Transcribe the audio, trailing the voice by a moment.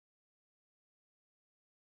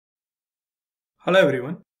Hello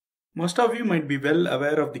everyone. Most of you might be well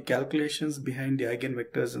aware of the calculations behind the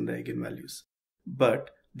eigenvectors and the eigenvalues. But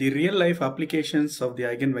the real life applications of the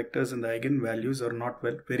eigenvectors and the eigenvalues are not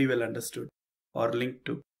very well understood or linked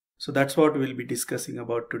to. So that's what we'll be discussing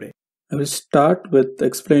about today. I will start with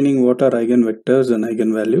explaining what are eigenvectors and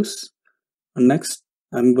eigenvalues. And next,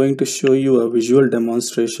 I'm going to show you a visual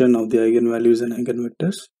demonstration of the eigenvalues and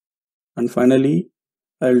eigenvectors. And finally,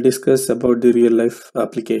 I'll discuss about the real life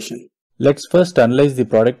application. Let's first analyze the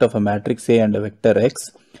product of a matrix A and a vector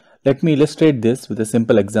x. Let me illustrate this with a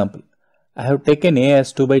simple example. I have taken A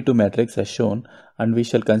as 2 by 2 matrix as shown, and we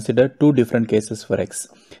shall consider two different cases for x.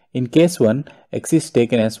 In case 1, x is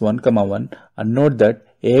taken as 1, 1, and note that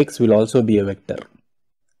Ax will also be a vector.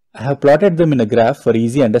 I have plotted them in a graph for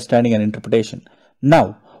easy understanding and interpretation.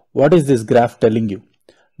 Now, what is this graph telling you?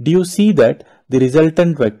 Do you see that the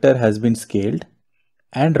resultant vector has been scaled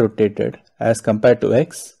and rotated as compared to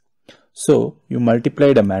x? So you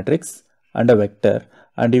multiplied a matrix and a vector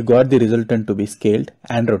and you got the resultant to be scaled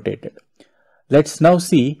and rotated. Let's now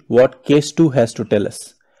see what case 2 has to tell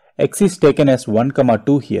us. X is taken as 1,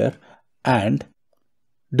 2 here, and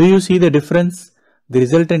do you see the difference? The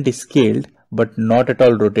resultant is scaled but not at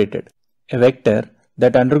all rotated. A vector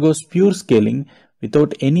that undergoes pure scaling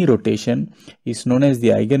without any rotation is known as the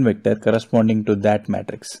eigenvector corresponding to that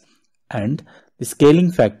matrix, and the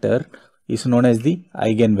scaling factor is known as the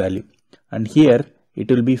eigenvalue. And here it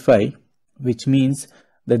will be 5, which means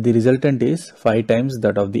that the resultant is 5 times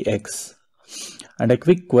that of the x. And a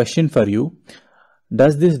quick question for you: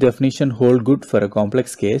 does this definition hold good for a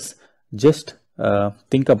complex case? Just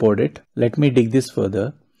think about it. Let me dig this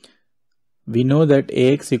further. We know that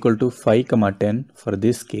Ax equal to 5, 10 for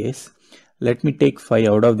this case. Let me take 5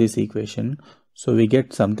 out of this equation. So we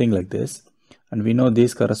get something like this. And we know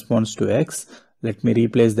this corresponds to x. Let me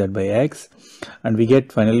replace that by x. And we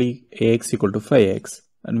get finally Ax equal to 5x.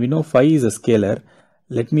 And we know phi is a scalar.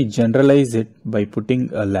 Let me generalize it by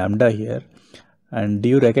putting a lambda here. And do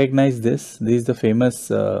you recognize this? This is the famous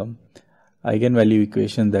eigenvalue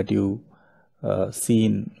equation that you see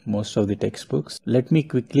in most of the textbooks. Let me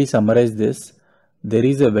quickly summarize this. There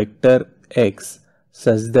is a vector x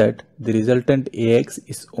such that the resultant Ax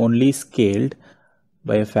is only scaled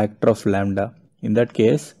by a factor of lambda. In that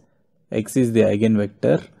case, x is the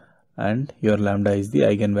eigenvector and your lambda is the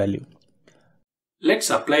eigenvalue. Let's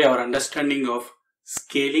apply our understanding of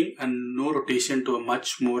scaling and no rotation to a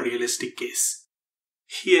much more realistic case.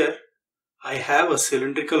 Here I have a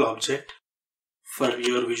cylindrical object. For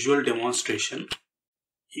your visual demonstration,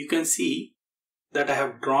 you can see that I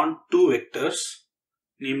have drawn two vectors,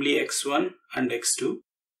 namely x1 and x2.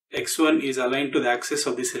 x1 is aligned to the axis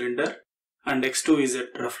of the cylinder and x2 is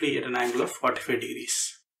roughly at an angle of 45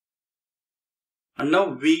 degrees. And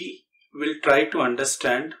now we will try to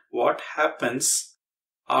understand what happens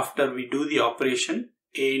after we do the operation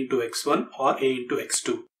A into x1 or A into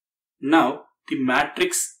x2. Now the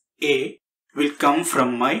matrix A will come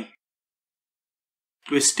from my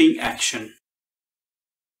twisting action.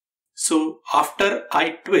 So after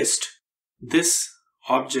I twist this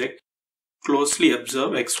object, closely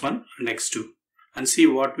observe x1 and x2 and see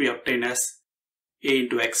what we obtain as A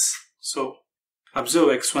into x. So observe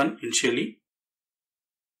x1 initially.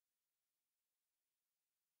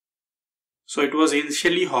 So it was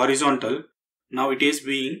initially horizontal, now it is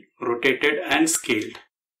being rotated and scaled.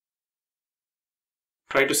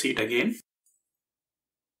 Try to see it again.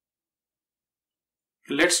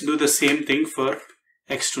 Let's do the same thing for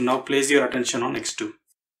x2. Now place your attention on x2.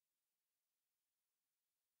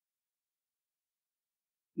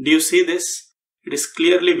 Do you see this? It is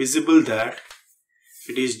clearly visible that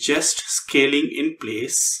it is just scaling in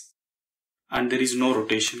place and there is no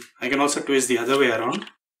rotation. I can also twist the other way around.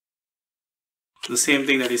 The same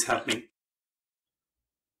thing that is happening.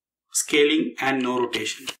 Scaling and no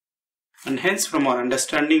rotation. And hence from our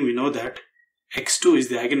understanding we know that x2 is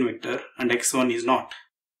the eigenvector and x1 is not.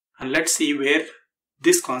 And let's see where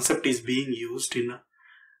this concept is being used in a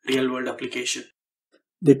real world application.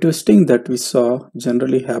 The twisting that we saw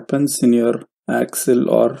generally happens in your axle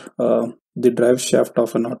or the drive shaft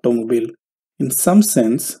of an automobile. In some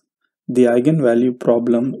sense, the eigenvalue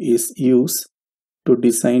problem is used to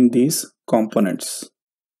design these components.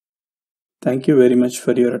 Thank you very much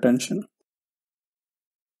for your attention.